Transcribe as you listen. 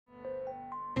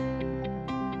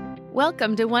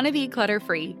Welcome to Wanna Be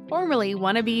Clutter-Free, formerly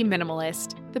Wanna Be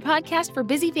Minimalist, the podcast for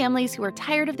busy families who are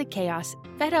tired of the chaos,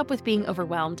 fed up with being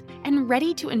overwhelmed, and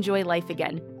ready to enjoy life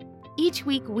again. Each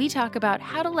week, we talk about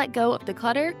how to let go of the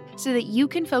clutter so that you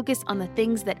can focus on the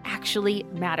things that actually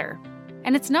matter.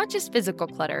 And it's not just physical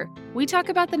clutter. We talk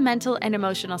about the mental and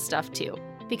emotional stuff too,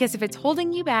 because if it's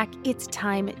holding you back, it's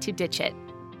time to ditch it.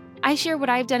 I share what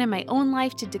I've done in my own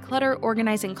life to declutter,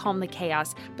 organize, and calm the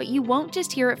chaos, but you won't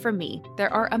just hear it from me.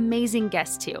 There are amazing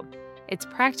guests too. It's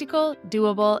practical,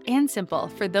 doable, and simple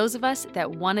for those of us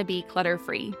that want to be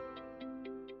clutter-free.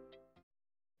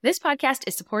 This podcast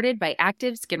is supported by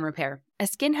Active Skin Repair, a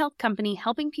skin health company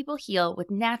helping people heal with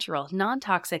natural,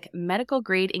 non-toxic,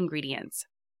 medical-grade ingredients.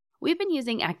 We've been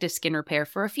using Active Skin Repair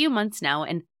for a few months now,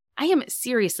 and I am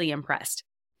seriously impressed.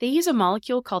 They use a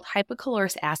molecule called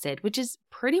hypochlorous acid, which is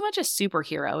pretty much a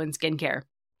superhero in skincare.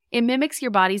 It mimics your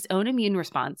body's own immune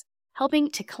response, helping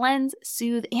to cleanse,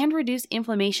 soothe, and reduce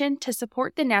inflammation to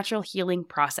support the natural healing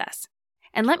process.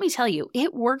 And let me tell you,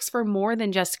 it works for more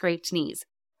than just scraped knees.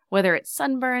 Whether it's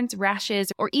sunburns,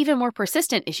 rashes, or even more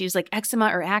persistent issues like eczema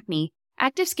or acne,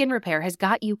 Active Skin Repair has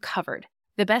got you covered.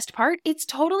 The best part? It's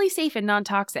totally safe and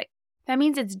non-toxic. That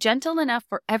means it's gentle enough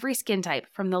for every skin type,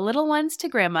 from the little ones to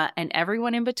grandma and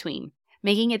everyone in between,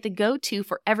 making it the go-to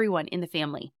for everyone in the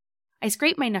family. I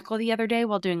scraped my knuckle the other day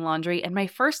while doing laundry, and my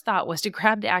first thought was to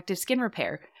grab the Active Skin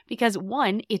Repair because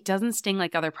 1, it doesn't sting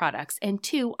like other products, and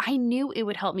 2, I knew it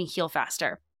would help me heal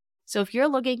faster. So if you're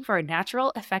looking for a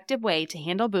natural, effective way to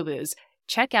handle boo-boos,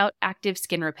 check out Active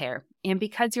Skin Repair. And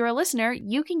because you're a listener,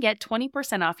 you can get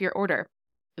 20% off your order.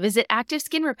 Visit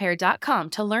ActiveSkinRepair.com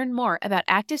to learn more about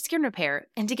Active Skin Repair,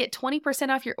 and to get 20%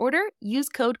 off your order, use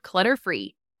code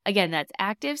CLUTTERFREE. Again, that's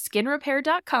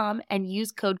ActiveSkinRepair.com and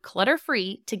use code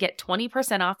CLUTTERFREE to get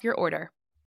 20% off your order.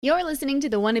 You're listening to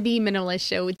the Wanna Be Minimalist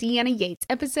Show with Deanna Yates,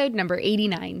 episode number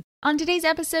 89. On today's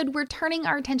episode, we're turning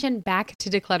our attention back to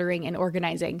decluttering and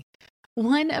organizing.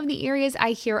 One of the areas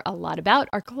I hear a lot about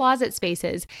are closet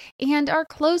spaces, and our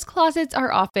clothes closets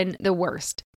are often the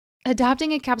worst.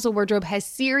 Adopting a capsule wardrobe has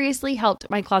seriously helped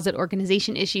my closet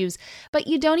organization issues, but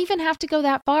you don't even have to go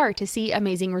that far to see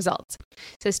amazing results.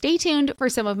 So stay tuned for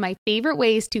some of my favorite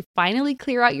ways to finally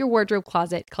clear out your wardrobe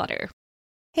closet clutter.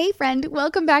 Hey friend,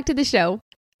 welcome back to the show.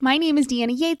 My name is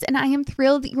Deanna Yates, and I am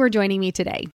thrilled you are joining me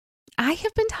today. I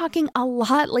have been talking a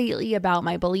lot lately about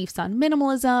my beliefs on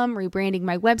minimalism, rebranding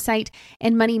my website,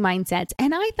 and money mindsets,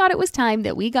 and I thought it was time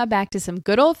that we got back to some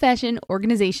good old-fashioned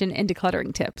organization and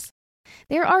decluttering tips.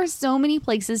 There are so many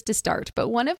places to start, but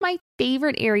one of my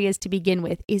favorite areas to begin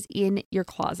with is in your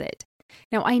closet.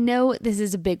 Now, I know this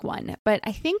is a big one, but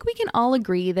I think we can all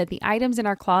agree that the items in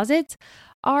our closets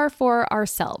are for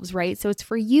ourselves, right? So it's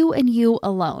for you and you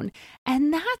alone.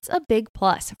 And that's a big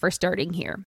plus for starting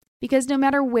here. Because no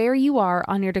matter where you are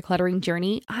on your decluttering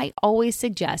journey, I always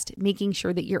suggest making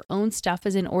sure that your own stuff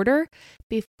is in order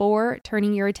before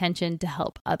turning your attention to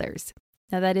help others.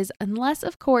 Now, that is unless,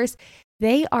 of course,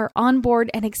 they are on board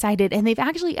and excited and they've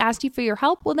actually asked you for your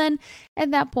help. Well, then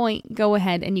at that point, go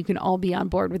ahead and you can all be on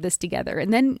board with this together.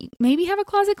 And then maybe have a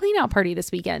closet clean out party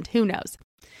this weekend. Who knows?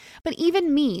 But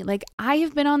even me, I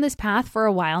have been on this path for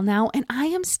a while now, and I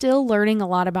am still learning a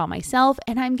lot about myself,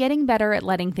 and I'm getting better at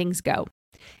letting things go.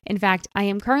 In fact, I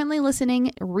am currently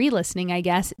re-listening, I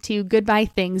guess, to Goodbye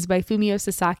Things by Fumio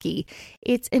Sasaki.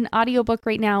 It's an audiobook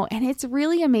right now, and it's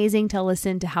really amazing to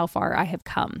listen to how far I have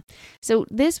come. So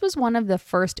this was one of the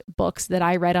first books that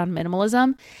I read on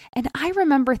minimalism, and I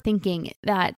remember thinking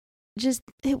that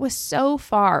it was so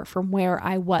far from where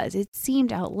I was. It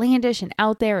seemed outlandish and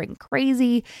out there and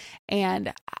crazy,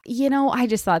 and I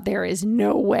just thought there is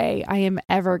no way I am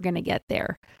ever going to get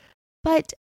there.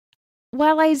 But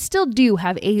while I still do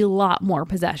have a lot more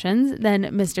possessions than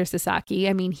Mr. Sasaki,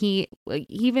 I mean, he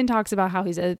even talks about how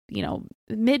he's a,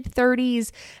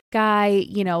 mid-30s guy,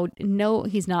 no,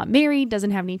 he's not married,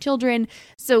 doesn't have any children.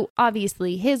 So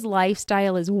obviously his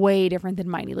lifestyle is way different than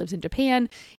mine. He lives in Japan,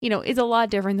 it's a lot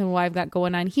different than what I've got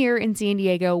going on here in San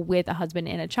Diego with a husband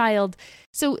and a child.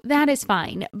 So that is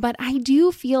fine. But I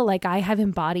do feel like I have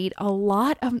embodied a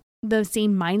lot of the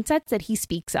same mindsets that he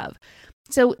speaks of.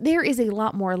 So there is a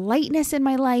lot more lightness in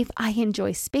my life. I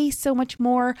enjoy space so much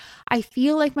more. I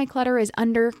feel like my clutter is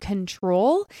under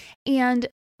control. And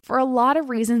for a lot of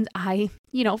reasons, I,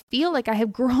 feel like I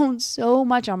have grown so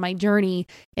much on my journey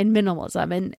in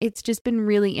minimalism. And it's just been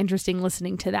really interesting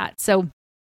listening to that. So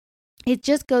it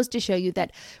just goes to show you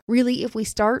that really, if we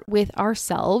start with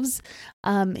ourselves,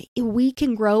 we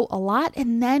can grow a lot,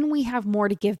 and then we have more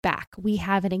to give back. We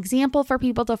have an example for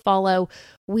people to follow.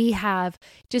 We have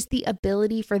just the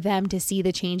ability for them to see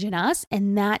the change in us.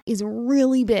 And that is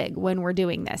really big when we're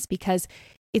doing this, because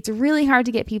it's really hard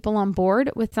to get people on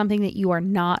board with something that you are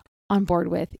not on board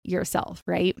with yourself,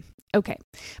 right? Okay.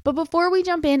 But before we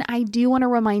jump in, I do want to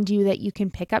remind you that you can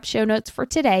pick up show notes for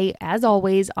today, as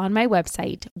always, on my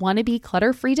website,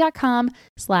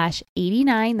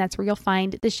 wannabeclutterfree.com/89. That's where you'll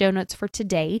find the show notes for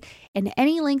today and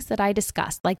any links that I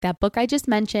discussed, like that book I just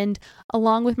mentioned,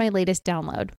 along with my latest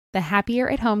download, The Happier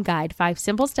at Home Guide, 5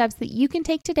 simple steps that you can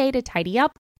take today to tidy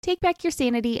up, take back your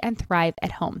sanity, and thrive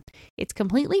at home. It's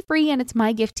completely free and it's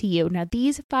my gift to you. Now,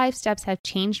 these 5 steps have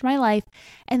changed my life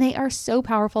and they are so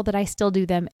powerful that I still do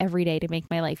them every day to make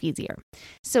my life easier.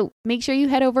 So make sure you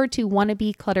head over to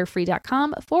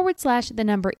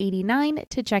wannabeclutterfree.com/89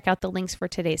 to check out the links for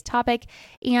today's topic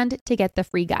and to get the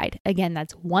free guide. Again,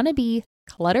 that's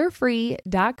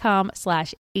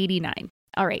wannabeclutterfree.com/89.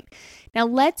 All right, now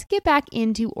let's get back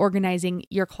into organizing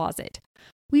your closet.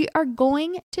 We are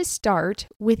going to start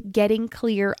with getting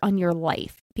clear on your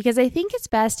life because I think it's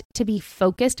best to be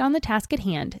focused on the task at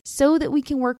hand so that we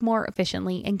can work more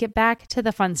efficiently and get back to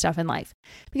the fun stuff in life.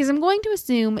 Because I'm going to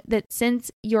assume that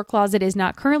since your closet is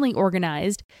not currently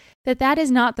organized, that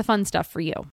is not the fun stuff for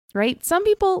you, right? Some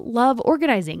people love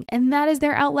organizing and that is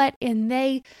their outlet and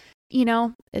they're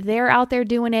out there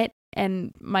doing it.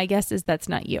 And my guess is that's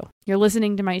not you. You're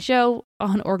listening to my show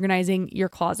on organizing your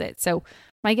closet. So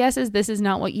my guess is this is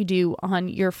not what you do on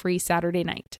your free Saturday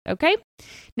night, okay?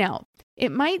 Now,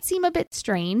 it might seem a bit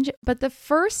strange, but the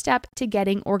first step to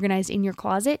getting organized in your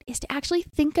closet is to actually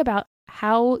think about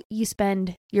how you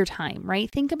spend your time,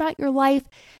 right? Think about your life.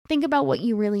 Think about what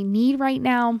you really need right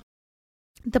now,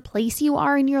 the place you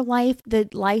are in your life, the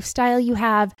lifestyle you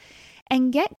have,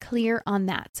 and get clear on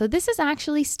that. So this is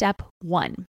actually step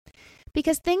 1.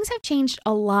 Because things have changed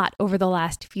a lot over the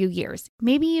last few years.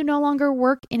 Maybe you no longer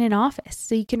work in an office,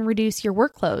 so you can reduce your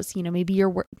workloads. Maybe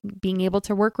you're being able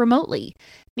to work remotely.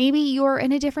 Maybe you're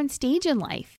in a different stage in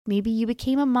life. Maybe you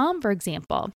became a mom, for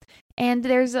example, and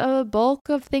there's a bulk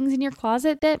of things in your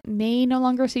closet that may no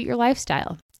longer suit your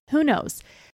lifestyle. Who knows?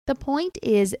 The point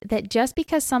is that just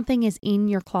because something is in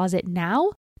your closet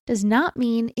now does not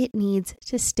mean it needs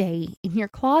to stay in your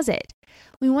closet.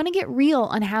 We want to get real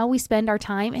on how we spend our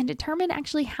time and determine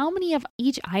actually how many of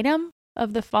each item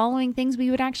of the following things we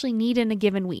would actually need in a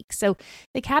given week. So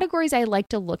the categories I like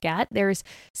to look at, there's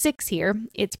 6 here.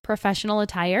 It's professional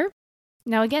attire.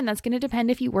 Now, again, that's going to depend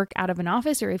if you work out of an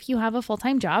office or if you have a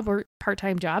full-time job or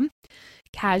part-time job.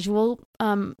 Casual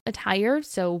attire.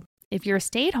 So if you're a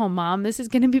stay-at-home mom, this is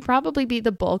going to probably be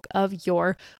the bulk of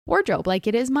your wardrobe, like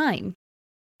it is mine.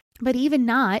 But even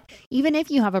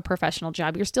if you have a professional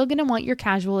job, you're still going to want your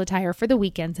casual attire for the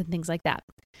weekends and things like that.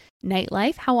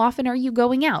 Nightlife, how often are you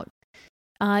going out?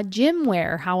 Gym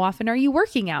wear, how often are you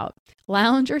working out?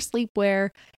 Lounge or sleepwear,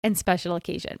 and special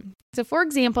occasion. So for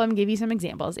example, I'm going to give you some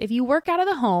examples. If you work out of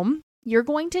the home, you're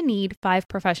going to need 5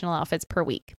 professional outfits per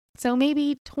week. So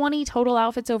maybe 20 total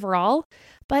outfits overall,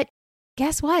 but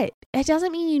guess what? It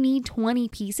doesn't mean you need 20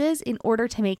 pieces in order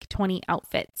to make 20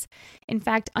 outfits. In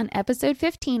fact, on episode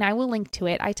 15, I will link to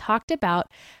it. I talked about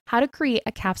how to create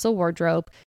a capsule wardrobe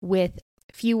with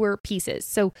fewer pieces.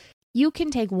 So you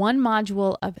can take one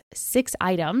module of 6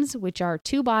 items, which are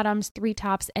 2 bottoms, 3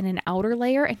 tops, and an outer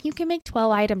layer, and you can make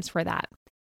 12 items for that.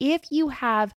 If you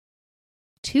have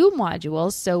 2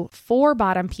 modules, so 4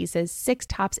 bottom pieces, 6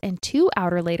 tops, and 2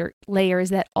 outer layers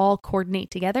that all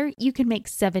coordinate together, you can make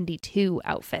 72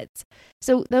 outfits.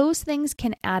 So those things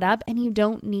can add up and you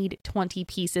don't need 20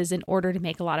 pieces in order to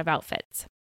make a lot of outfits.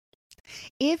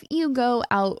 If you go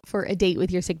out for a date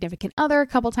with your significant other a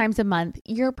couple times a month,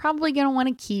 you're probably going to want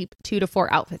to keep 2 to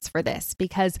 4 outfits for this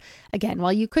because, again,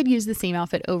 while you could use the same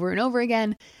outfit over and over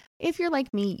again, if you're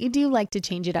like me, you do like to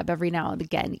change it up every now and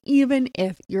again, even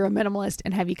if you're a minimalist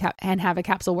and have a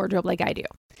capsule wardrobe like I do.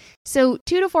 So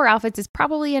 2 to 4 outfits is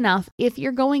probably enough if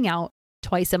you're going out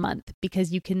twice a month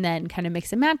because you can then kind of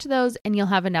mix and match those and you'll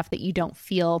have enough that you don't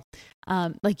feel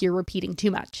like you're repeating too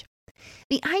much.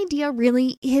 The idea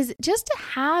really is just to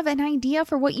have an idea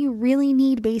for what you really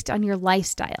need based on your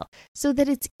lifestyle so that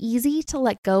it's easy to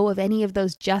let go of any of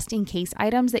those just in case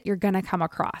items that you're going to come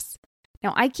across.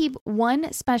 Now, I keep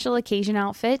one special occasion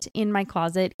outfit in my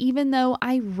closet, even though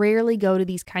I rarely go to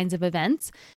these kinds of events.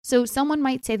 So someone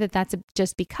might say that that's a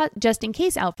just in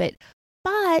case outfit,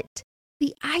 but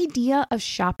the idea of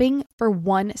shopping for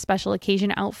one special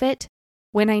occasion outfit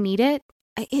when I need it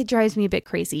drives me a bit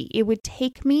crazy. It would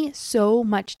take me so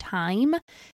much time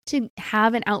to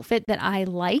have an outfit that I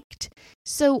liked.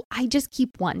 So I just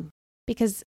keep one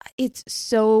because it's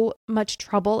so much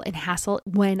trouble and hassle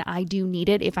when I do need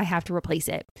it if I have to replace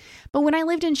it. But when I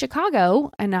lived in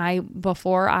Chicago,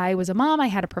 before I was a mom, I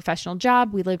had a professional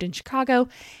job. We lived in Chicago,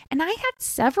 and I had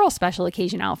several special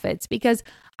occasion outfits because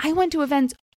I went to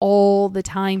events all the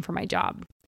time for my job.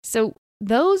 So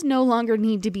those no longer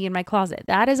need to be in my closet.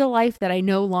 That is a life that I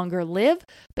no longer live,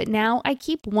 but now I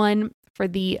keep one for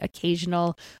the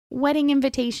occasional wedding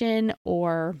invitation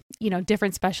or,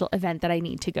 different special event that I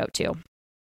need to go to.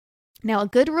 Now, a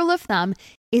good rule of thumb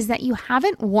is that you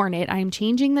haven't worn it. I'm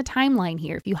changing the timeline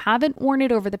here. If you haven't worn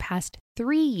it over the past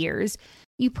 3 years,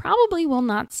 you probably will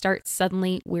not start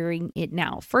suddenly wearing it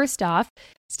now. First off,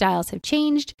 styles have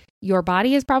changed. Your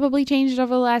body has probably changed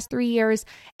over the last 3 years,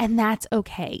 and that's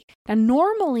okay. Now,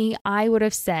 normally I would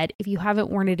have said if you haven't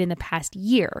worn it in the past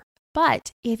year,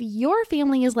 but if your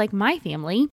family is like my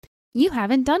family, you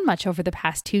haven't done much over the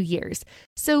past 2 years.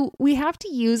 So we have to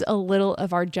use a little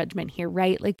of our judgment here,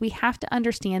 right? Like we have to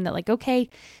understand that okay,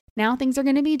 now things are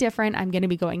going to be different. I'm going to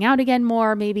be going out again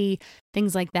more, maybe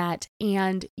things like that.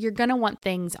 And you're going to want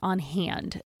things on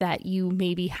hand that you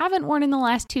maybe haven't worn in the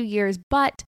last 2 years,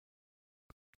 but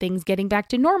things getting back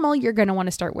to normal, you're going to want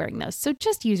to start wearing those. So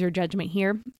just use your judgment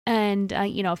here. And,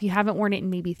 if you haven't worn it in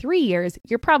maybe 3 years,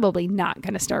 you're probably not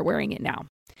going to start wearing it now.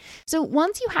 So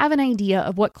once you have an idea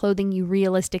of what clothing you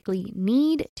realistically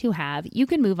need to have, you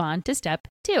can move on to step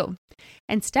 2.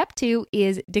 And step 2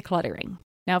 is decluttering.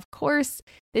 Now, of course,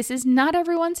 this is not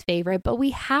everyone's favorite, but we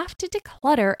have to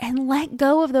declutter and let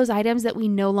go of those items that we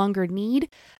no longer need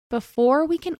before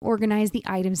we can organize the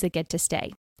items that get to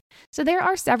stay. So there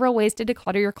are several ways to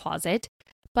declutter your closet,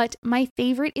 but my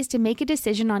favorite is to make a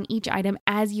decision on each item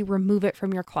as you remove it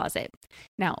from your closet.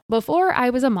 Now, before I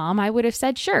was a mom, I would have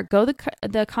said, sure, go the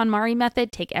KonMari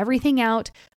method, take everything out,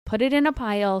 put it in a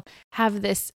pile, have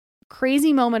this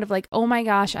crazy moment of oh my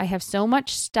gosh, I have so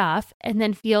much stuff, and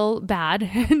then feel bad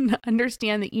and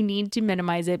understand that you need to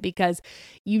minimize it because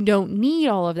you don't need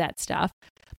all of that stuff.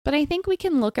 But I think we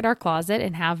can look at our closet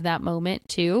and have that moment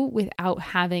too without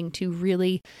having to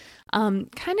really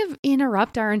kind of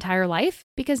interrupt our entire life,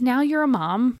 because now you're a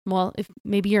mom. Well, if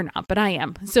maybe you're not, but I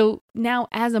am. So now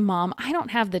as a mom, I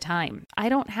don't have the time. I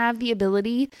don't have the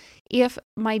ability, if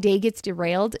my day gets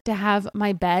derailed, to have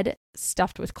my bed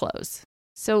stuffed with clothes.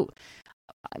 So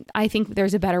I think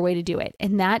there's a better way to do it.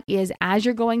 And that is, as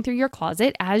you're going through your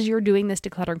closet, as you're doing this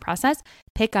decluttering process,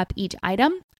 pick up each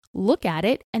item, look at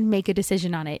it, and make a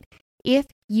decision on it. If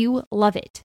you love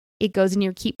it, it goes in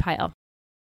your keep pile.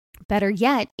 Better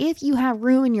yet, if you have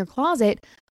room in your closet,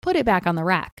 put it back on the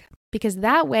rack, because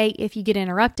that way, if you get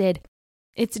interrupted,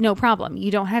 it's no problem.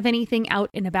 You don't have anything out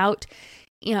and about,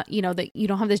 that you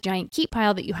don't have this giant keep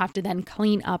pile that you have to then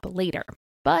clean up later.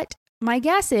 But my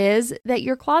guess is that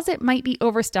your closet might be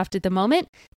overstuffed at the moment.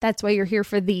 That's why you're here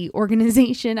for the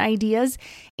organization ideas.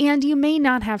 And you may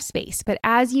not have space, but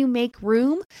as you make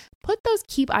room, put those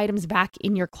keep items back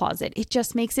in your closet. It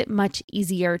just makes it much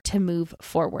easier to move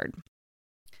forward.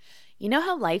 You know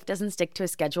how life doesn't stick to a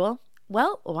schedule?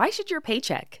 Well, why should your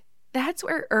paycheck? That's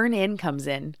where EarnIn comes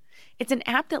in. It's an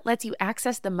app that lets you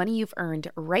access the money you've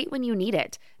earned right when you need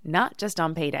it, not just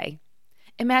on payday.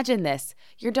 Imagine this: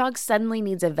 your dog suddenly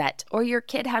needs a vet, or your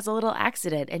kid has a little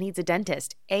accident and needs a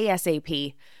dentist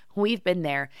ASAP. We've been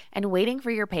there, and waiting for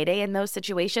your payday in those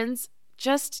situations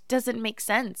just doesn't make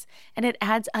sense, and it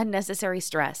adds unnecessary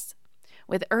stress.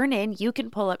 With EarnIn, you can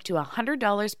pull up to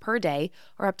 $100 per day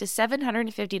or up to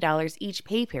 $750 each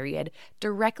pay period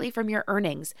directly from your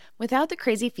earnings without the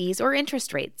crazy fees or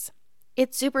interest rates.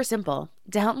 It's super simple.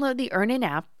 Download the EarnIn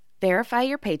app, verify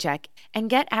your paycheck, and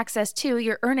get access to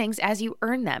your earnings as you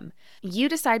earn them. You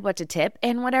decide what to tip,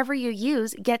 and whatever you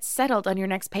use gets settled on your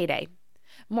next payday.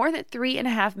 More than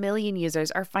 3.5 million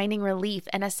users are finding relief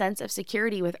and a sense of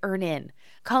security with EarnIn,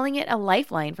 calling it a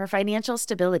lifeline for financial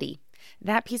stability.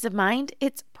 That peace of mind,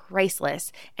 it's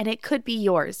priceless, and it could be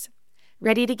yours.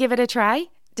 Ready to give it a try?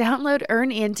 Download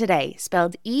EarnIn today,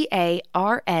 spelled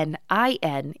EARNIN,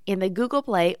 in the Google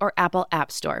Play or Apple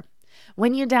App Store.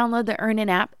 When you download the EarnIn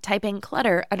app, type in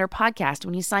Clutter under podcast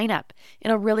when you sign up.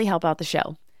 It'll really help out the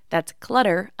show. That's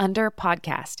Clutter under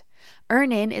podcast.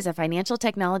 EarnIn is a financial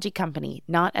technology company,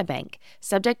 not a bank.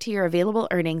 Subject to your available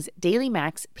earnings, daily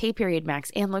max, pay period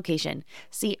max, and location.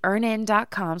 See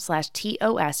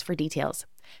earnin.com/TOS for details.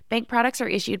 Bank products are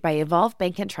issued by Evolve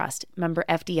Bank and Trust, member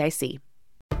FDIC.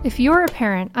 If you're a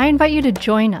parent, I invite you to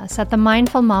join us at the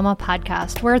Mindful Mama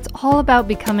podcast, where it's all about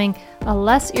becoming a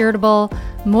less irritable,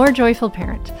 more joyful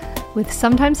parent. With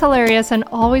sometimes hilarious and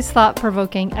always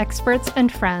thought-provoking experts and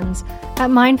friends,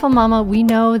 at Mindful Mama, we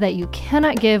know that you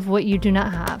cannot give what you do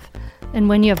not have. And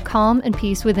when you have calm and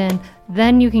peace within,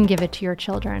 then you can give it to your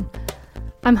children.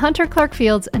 I'm Hunter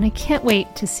Clark-Fields, and I can't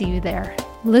wait to see you there.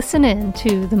 Listen in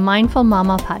to the Mindful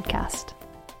Mama podcast.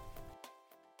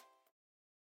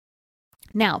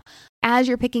 Now, as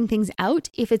you're picking things out,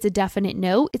 if it's a definite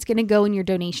no, it's going to go in your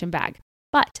donation bag.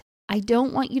 But I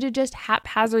don't want you to just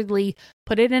haphazardly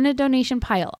put it in a donation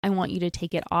pile. I want you to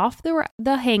take it off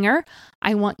the hanger.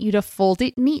 I want you to fold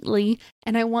it neatly,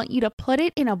 and I want you to put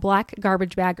it in a black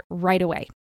garbage bag right away.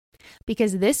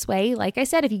 Because this way, like I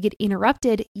said, if you get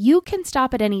interrupted, you can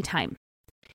stop at any time.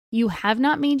 You have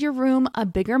not made your room a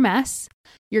bigger mess.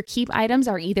 Your keep items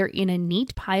are either in a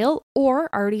neat pile or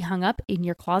already hung up in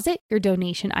your closet. Your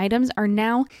donation items are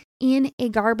now in a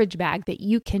garbage bag that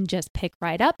you can just pick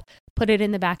right up, put it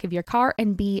in the back of your car,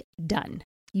 and be done.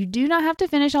 You do not have to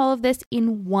finish all of this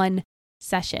in one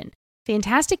session.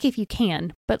 Fantastic if you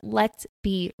can, but let's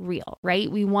be real,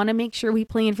 right? We want to make sure we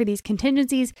plan for these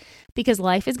contingencies because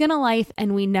life is going to life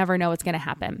and we never know what's going to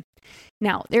happen.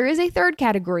 Now, there is a third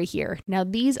category here. Now,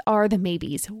 these are the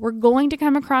maybes. We're going to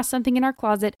come across something in our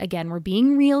closet. Again, we're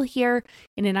being real here.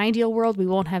 In an ideal world, we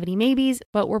won't have any maybes,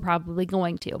 but we're probably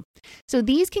going to. So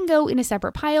these can go in a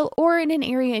separate pile or in an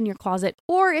area in your closet,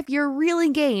 or if you're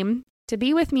really game to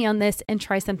be with me on this and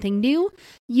try something new,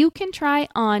 you can try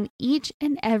on each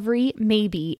and every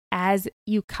maybe as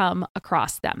you come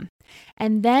across them.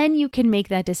 And then you can make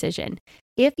that decision.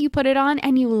 If you put it on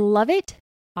and you love it,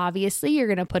 obviously you're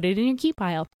going to put it in your keep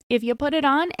pile. If you put it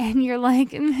on and you're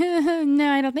like, no,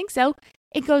 I don't think so,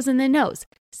 it goes in the nose.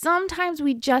 Sometimes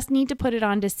we just need to put it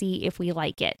on to see if we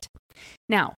like it.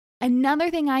 Now, another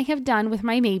thing I have done with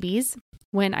my maybes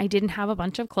when I didn't have a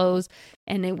bunch of clothes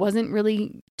and it wasn't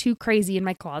really too crazy in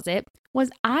my closet was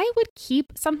I would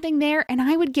keep something there and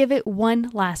I would give it one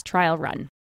last trial run.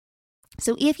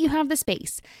 So if you have the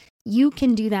space, you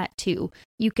can do that too.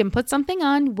 You can put something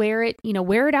on, wear it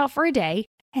out for a day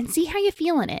and see how you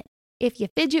feel in it. If you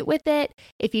fidget with it,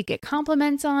 if you get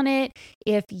compliments on it,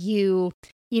 if you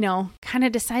kind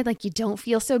of decide like you don't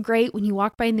feel so great when you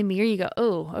walk by in the mirror, you go,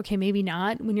 oh, okay, maybe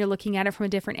not. When you're looking at it from a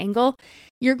different angle,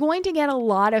 you're going to get a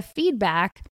lot of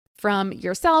feedback from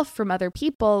yourself, from other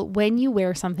people when you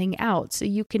wear something out. So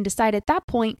you can decide at that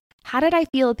point, how did I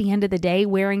feel at the end of the day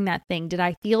wearing that thing? Did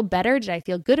I feel better? Did I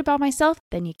feel good about myself?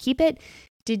 Then you keep it.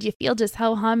 Did you feel just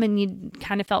ho-hum and you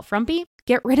kind of felt frumpy?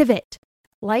 Get rid of it.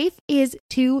 Life is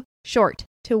too short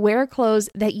to wear clothes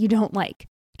that you don't like.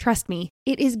 Trust me,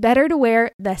 it is better to wear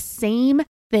the same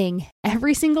thing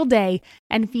every single day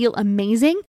and feel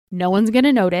amazing. No one's going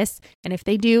to notice. And if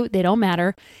they do, they don't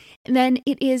matter. And then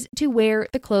it is to wear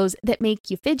the clothes that make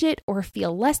you fidget or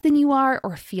feel less than you are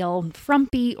or feel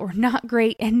frumpy or not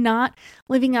great and not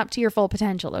living up to your full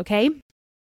potential, okay?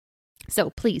 So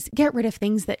please get rid of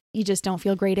things that you just don't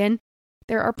feel great in.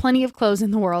 There are plenty of clothes in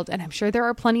the world, and I'm sure there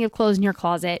are plenty of clothes in your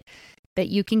closet that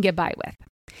you can get by with.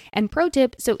 And pro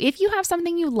tip, so if you have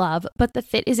something you love, but the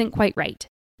fit isn't quite right,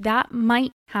 that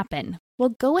might happen.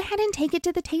 Well, go ahead and take it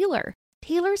to the tailor.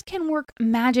 Tailors can work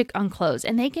magic on clothes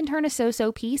and they can turn a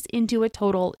so-so piece into a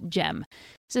total gem.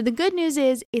 So the good news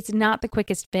is it's not the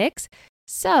quickest fix.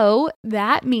 So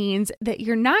that means that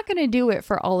you're not going to do it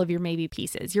for all of your maybe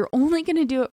pieces. You're only going to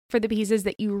do it for the pieces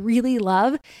that you really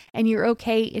love and you're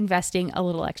okay investing a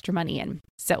little extra money in.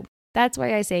 So that's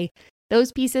why I say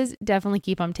those pieces, definitely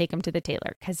take them to the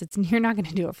tailor because you're not going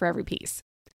to do it for every piece.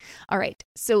 All right,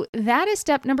 so that is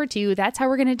step number 2. That's how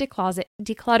we're going to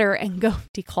declutter and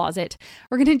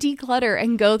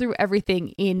go through everything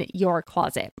in your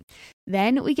closet.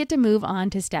 Then we get to move on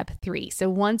to step 3. So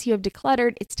once you have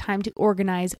decluttered, it's time to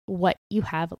organize what you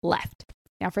have left.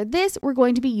 Now for this, we're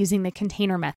going to be using the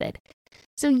container method.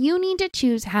 So you need to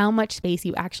choose how much space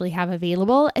you actually have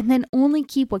available and then only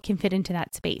keep what can fit into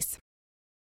that space.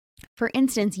 For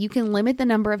instance, you can limit the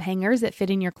number of hangers that fit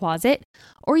in your closet,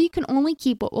 or you can only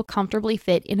keep what will comfortably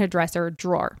fit in a dresser or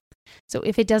drawer. So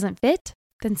if it doesn't fit,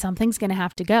 then something's going to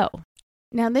have to go.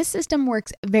 Now, this system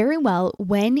works very well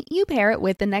when you pair it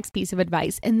with the next piece of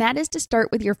advice, and that is to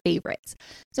start with your favorites.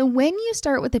 So when you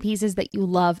start with the pieces that you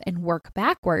love and work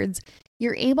backwards,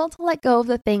 you're able to let go of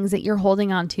the things that you're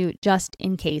holding on to just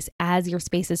in case as your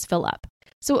spaces fill up.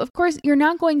 So of course, you're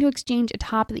not going to exchange a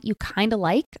top that you kind of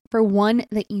like for one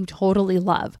that you totally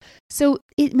love. So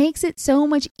it makes it so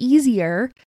much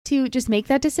easier to just make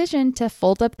that decision to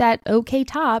fold up that okay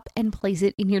top and place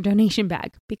it in your donation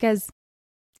bag because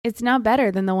it's not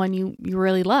better than the one you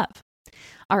really love.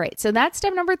 All right, so that's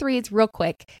step number 3. It's real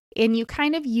quick and you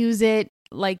kind of use it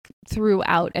like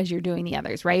throughout as you're doing the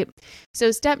others, right?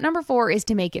 So step number 4 is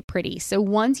to make it pretty. So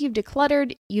once you've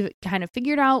decluttered, you've kind of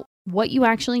figured out what you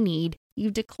actually need.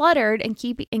 you've decluttered and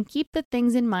keep the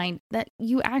things in mind that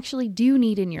you actually do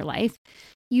need in your life.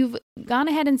 You've gone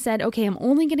ahead and said, okay, I'm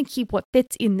only going to keep what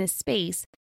fits in this space.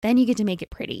 Then you get to make it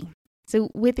pretty. So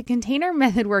with the container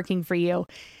method working for you,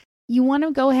 you want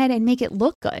to go ahead and make it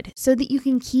look good so that you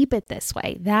can keep it this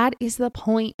way. That is the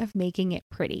point of making it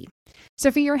pretty.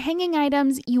 So for your hanging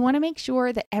items, you want to make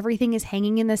sure that everything is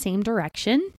hanging in the same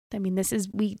direction. I mean,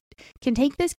 we can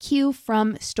take this cue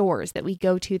from stores that we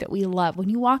go to that we love. When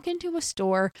you walk into a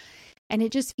store and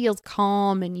it just feels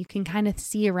calm and you can kind of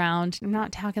see around, I'm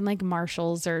not talking like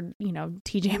Marshalls or,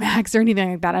 TJ Maxx or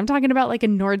anything like that. I'm talking about like a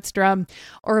Nordstrom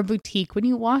or a boutique. When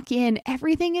you walk in,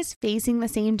 everything is facing the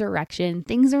same direction.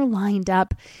 Things are lined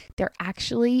up. They're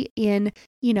actually in,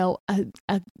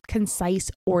 a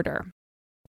concise order.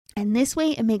 And this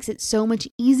way, it makes it so much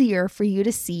easier for you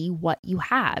to see what you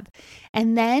have.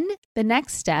 And then the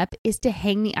next step is to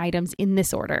hang the items in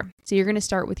this order. So you're going to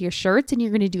start with your shirts and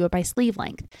you're going to do it by sleeve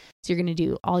length. So you're going to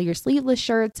do all your sleeveless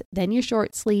shirts, then your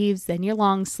short sleeves, then your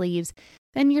long sleeves,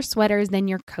 then your sweaters, then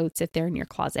your coats if they're in your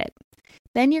closet.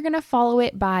 Then you're going to follow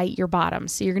it by your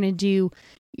bottoms. So you're going to do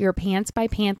your pants by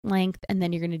pant length, and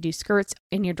then you're going to do skirts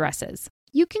and your dresses.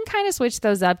 You can kind of switch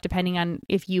those up depending on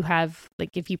if you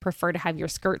prefer to have your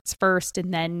skirts first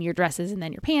and then your dresses and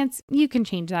then your pants, you can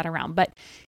change that around. But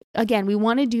again, we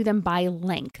want to do them by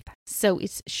length. So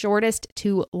it's shortest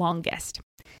to longest.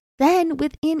 Then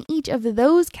within each of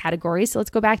those categories, so let's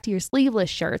go back to your sleeveless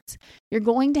shirts, you're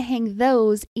going to hang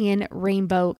those in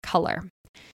rainbow color.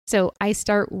 So I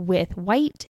start with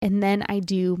white and then I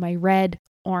do my red,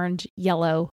 orange,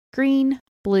 yellow, green,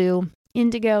 blue,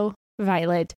 indigo,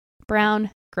 violet,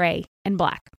 brown, gray, and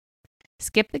black.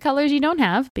 Skip the colors you don't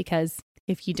have because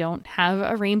if you don't have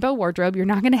a rainbow wardrobe, you're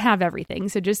not going to have everything.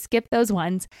 So just skip those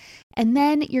ones. And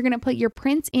then you're going to put your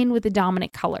prints in with the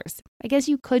dominant colors. I guess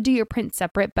you could do your prints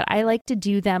separate, but I like to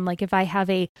do them like if I have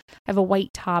a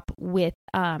white top with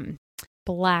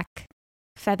black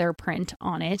feather print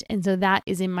on it. And so that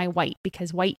is in my white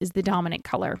because white is the dominant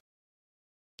color.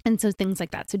 And so things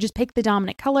like that. So just pick the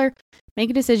dominant color,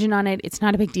 make a decision on it. It's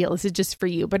not a big deal. This is just for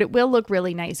you, but it will look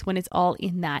really nice when it's all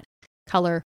in that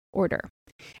color order.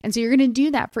 And so you're going to do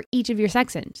that for each of your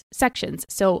sections.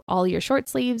 So all your short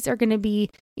sleeves are going to be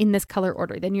in this color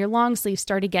order. Then your long sleeves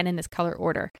start again in this color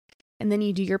order. And then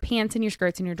you do your pants and your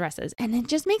skirts and your dresses. And it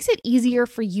just makes it easier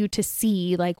for you to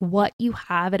see like what you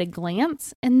have at a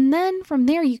glance. And then from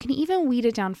there, you can even weed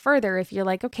it down further if you're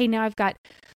like, okay, now I've got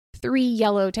 3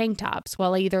 yellow tank tops.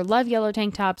 Well, I either love yellow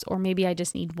tank tops or maybe I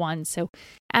just need one. So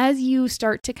as you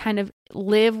start to kind of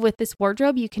live with this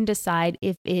wardrobe, you can decide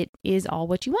if it is all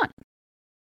what you want.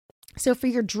 So for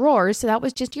your drawers, so that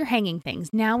was just your hanging things.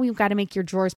 Now we've got to make your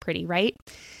drawers pretty, right?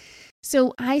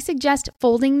 So I suggest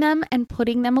folding them and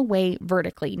putting them away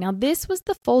vertically. Now, this was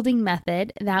the folding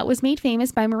method that was made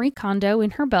famous by Marie Kondo in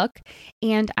her book,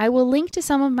 and I will link to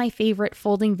some of my favorite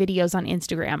folding videos on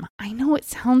Instagram. I know it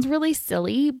sounds really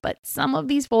silly, but some of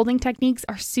these folding techniques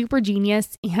are super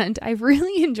genius, and I've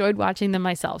really enjoyed watching them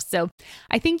myself. So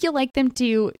I think you'll like them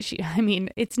too.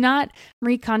 It's not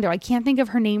Marie Kondo. I can't think of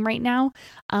her name right now,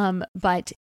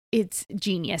 but it's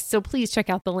genius. So please check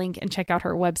out the link and check out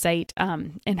her website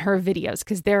and her videos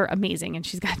because they're amazing and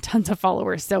she's got tons of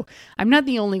followers. So I'm not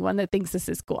the only one that thinks this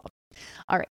is cool.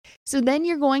 All right. So then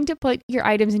you're going to put your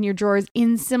items in your drawers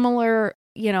in similar,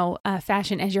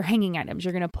 fashion as your hanging items.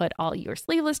 You're going to put all your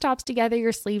sleeveless tops together,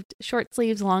 your short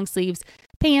sleeves, long sleeves,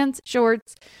 pants,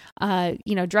 shorts,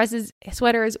 dresses,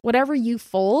 sweaters, whatever you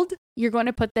fold, you're going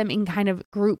to put them in kind of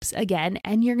groups again,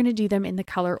 and you're going to do them in the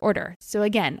color order. So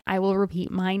again, I will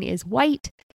repeat, mine is white,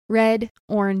 red,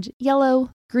 orange,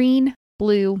 yellow, green,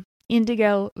 blue,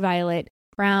 indigo, violet,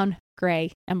 brown,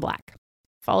 gray, and black.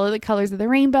 Follow the colors of the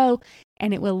rainbow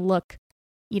and it will look,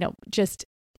 just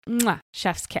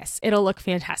chef's kiss. It'll look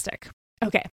fantastic.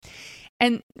 Okay.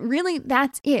 And really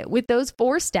that's it. With those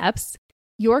 4 steps,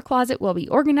 your closet will be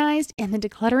organized and the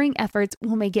decluttering efforts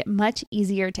will make it much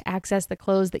easier to access the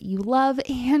clothes that you love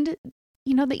and,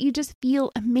 that you just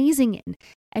feel amazing in.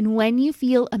 And when you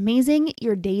feel amazing,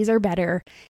 your days are better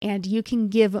and you can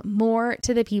give more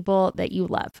to the people that you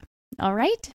love. All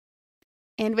right.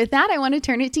 And with that, I want to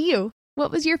turn it to you.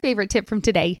 What was your favorite tip from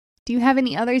today? Do you have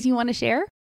any others you want to share?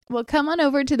 Well, come on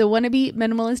over to the Wannabe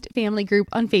Minimalist Family Group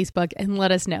on Facebook and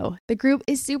let us know. The group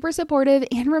is super supportive,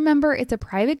 and remember, it's a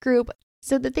private group,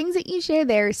 so the things that you share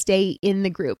there stay in the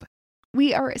group.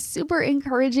 We are a super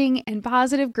encouraging and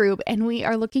positive group, and we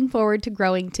are looking forward to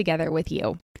growing together with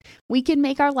you. We can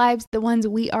make our lives the ones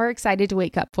we are excited to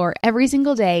wake up for every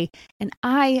single day, and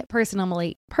I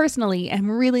personally am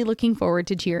really looking forward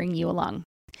to cheering you along.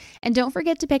 And don't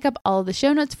forget to pick up all of the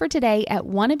show notes for today at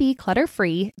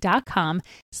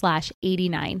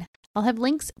wannabeclutterfree.com/89. I'll have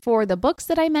links for the books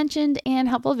that I mentioned and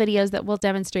helpful videos that will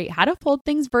demonstrate how to fold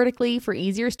things vertically for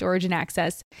easier storage and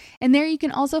access. And there you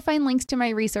can also find links to my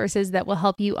resources that will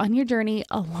help you on your journey,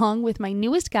 along with my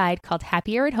newest guide called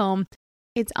Happier at Home.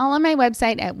 It's all on my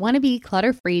website at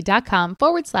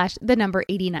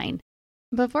wannabeclutterfree.com/89.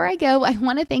 Before I go, I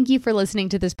want to thank you for listening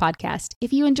to this podcast.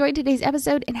 If you enjoyed today's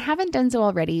episode and haven't done so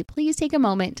already, please take a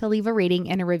moment to leave a rating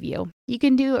and a review. You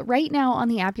can do it right now on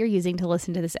the app you're using to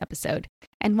listen to this episode.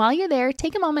 And while you're there,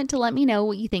 take a moment to let me know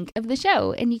what you think of the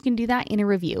show, and you can do that in a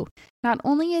review. Not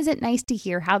only is it nice to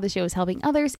hear how the show is helping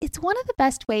others, it's one of the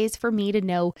best ways for me to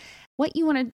know what you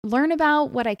want to learn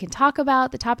about, what I can talk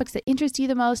about, the topics that interest you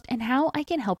the most, and how I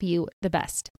can help you the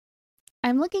best.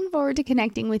 I'm looking forward to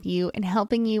connecting with you and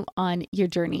helping you on your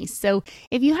journey. So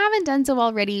if you haven't done so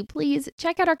already, please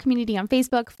check out our community on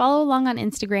Facebook, follow along on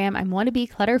Instagram. I'm Wannabe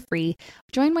Clutter Free.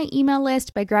 Join my email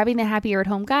list by grabbing the Happier at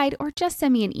Home guide, or just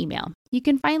send me an email. You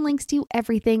can find links to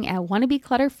everything at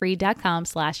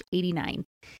wannabeclutterfree.com/89.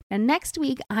 Now, next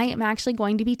week, I am actually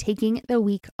going to be taking the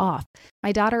week off.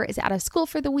 My daughter is out of school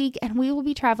for the week, and we will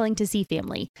be traveling to see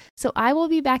family. So I will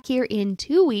be back here in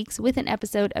 2 weeks with an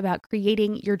episode about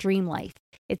creating your dream life.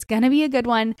 It's going to be a good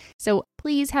one. So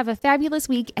please have a fabulous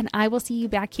week, and I will see you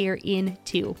back here in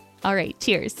 2. All right,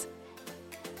 cheers.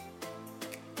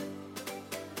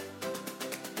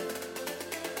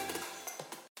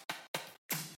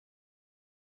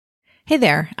 Hey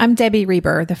there, I'm Debbie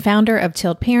Reber, the founder of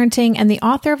Tilt Parenting and the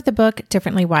author of the book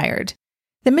Differently Wired.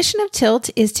 The mission of Tilt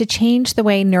is to change the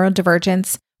way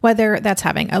neurodivergence, whether that's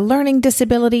having a learning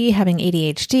disability, having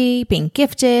ADHD, being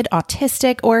gifted,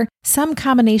 autistic, or some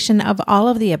combination of all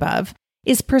of the above,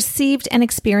 is perceived and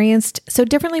experienced so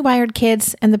differently wired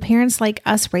kids and the parents like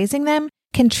us raising them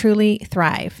can truly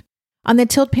thrive. On the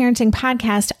Tilt Parenting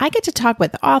podcast, I get to talk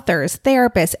with authors,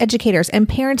 therapists, educators, and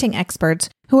parenting experts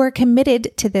who are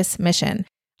committed to this mission.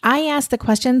 I ask the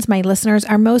questions my listeners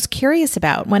are most curious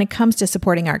about when it comes to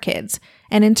supporting our kids.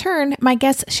 And in turn, my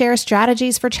guests share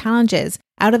strategies for challenges,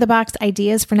 out-of-the-box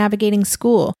ideas for navigating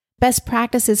school, best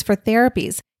practices for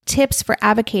therapies, tips for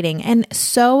advocating, and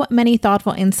so many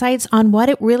thoughtful insights on what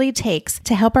it really takes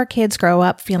to help our kids grow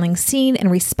up feeling seen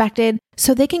and respected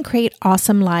so they can create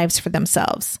awesome lives for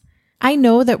themselves. I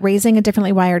know that raising a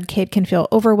differently wired kid can feel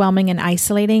overwhelming and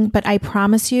isolating, but I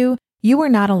promise you, you are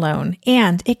not alone,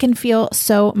 and it can feel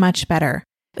so much better.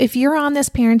 If you're on this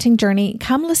parenting journey,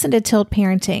 come listen to Tilt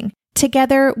Parenting.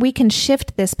 Together, we can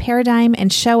shift this paradigm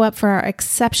and show up for our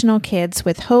exceptional kids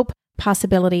with hope,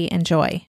 possibility, and joy.